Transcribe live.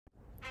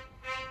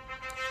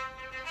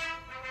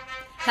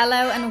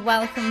Hello and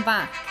welcome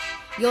back.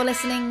 You're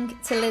listening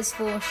to Liz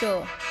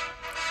Forshaw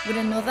with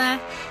another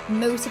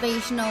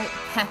motivational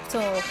pep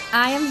talk.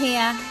 I am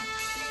here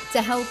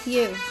to help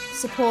you,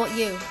 support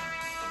you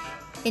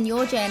in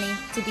your journey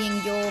to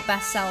being your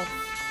best self.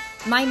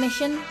 My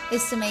mission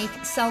is to make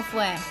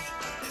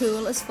self-worth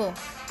cool as fuck,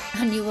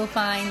 and you will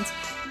find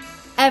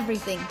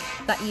everything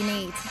that you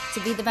need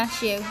to be the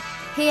best you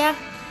here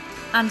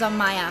and on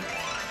my app.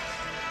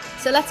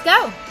 So let's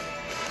go.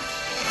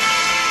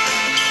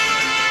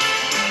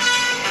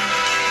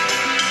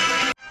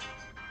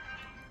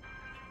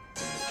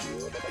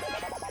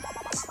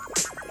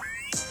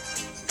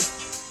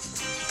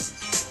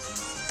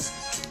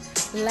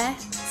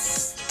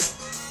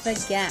 Let's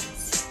forget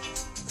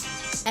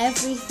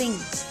everything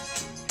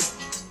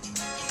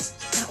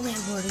that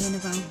we're worrying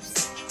about.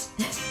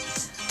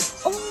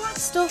 All that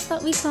stuff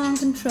that we can't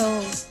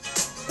control.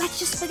 Let's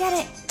just forget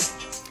it.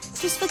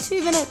 Just for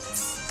 2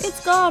 minutes.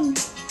 It's gone.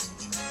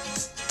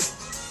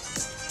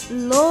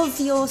 Love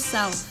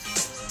yourself.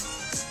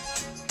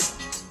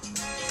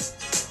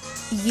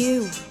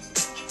 You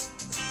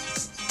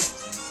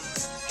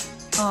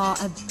are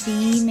a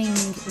beaming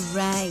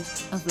ray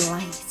of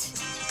light.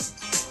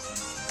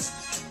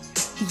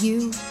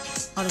 You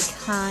are a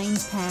kind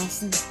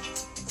person.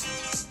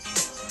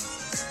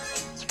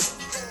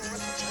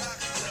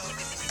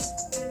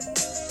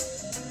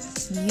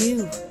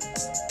 You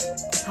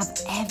have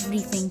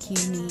everything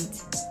you need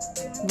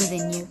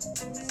within you.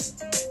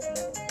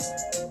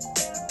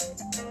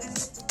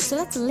 So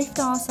let's lift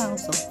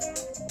ourselves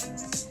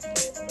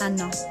up and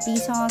not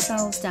beat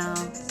ourselves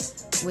down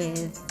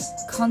with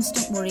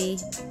constant worry,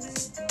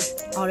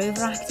 our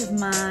overactive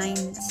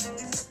mind,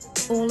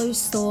 all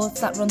those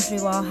thoughts that run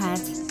through our head,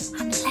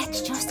 and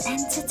let's just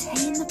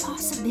entertain the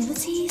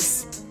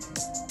possibilities.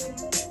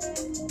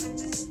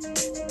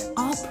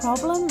 Our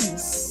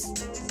problems,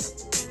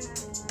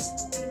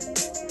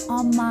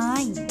 our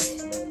mind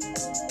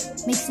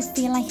makes it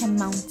feel like a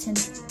mountain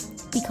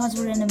because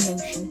we're in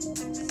emotion.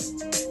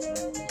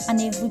 And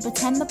if we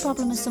pretend the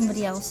problem is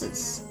somebody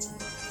else's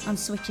and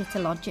switch it to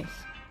logic,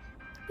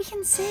 we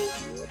can see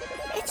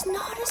it's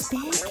not as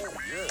big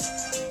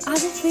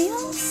as it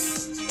feels.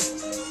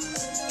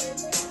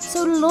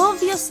 So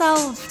love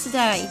yourself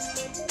today.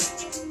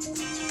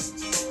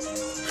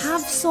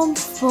 Have some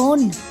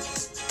fun.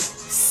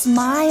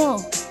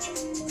 Smile.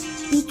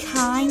 Be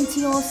kind to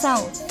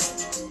yourself.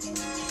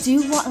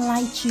 Do what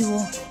lights you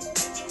up.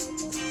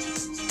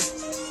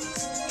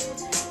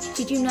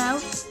 Did you know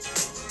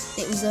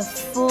it was a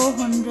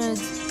 400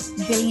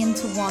 billion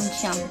to 1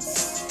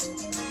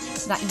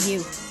 chance that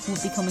you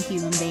would become a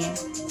human being?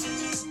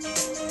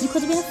 You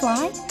could have been a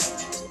fly.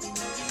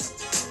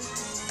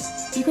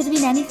 You could have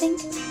been anything.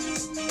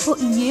 But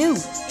you,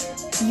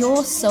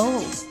 your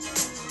soul,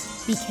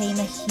 became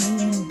a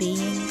human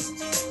being,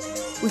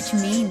 which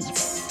means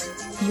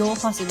your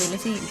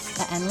possibilities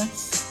are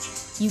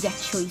endless. You get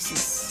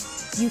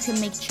choices. You can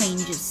make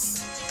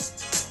changes.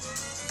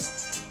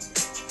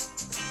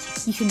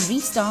 You can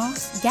restart,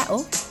 get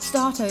up,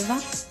 start over,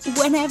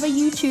 whenever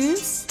you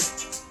choose.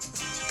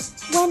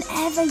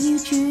 Whenever you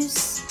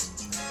choose.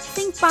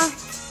 Think back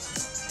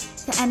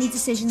to any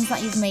decisions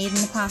that you've made in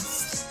the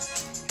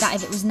past, that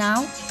if it was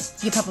now,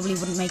 you probably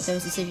wouldn't make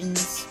those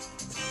decisions.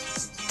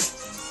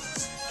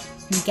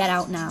 Get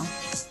out now.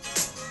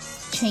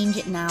 Change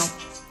it now.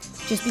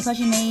 Just because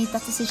you made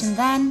that decision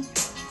then,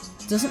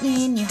 doesn't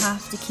mean you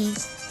have to keep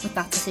with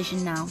that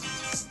decision now.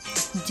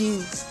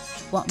 Do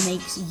what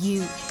makes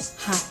you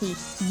happy.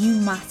 You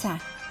matter.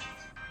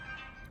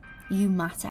 You matter.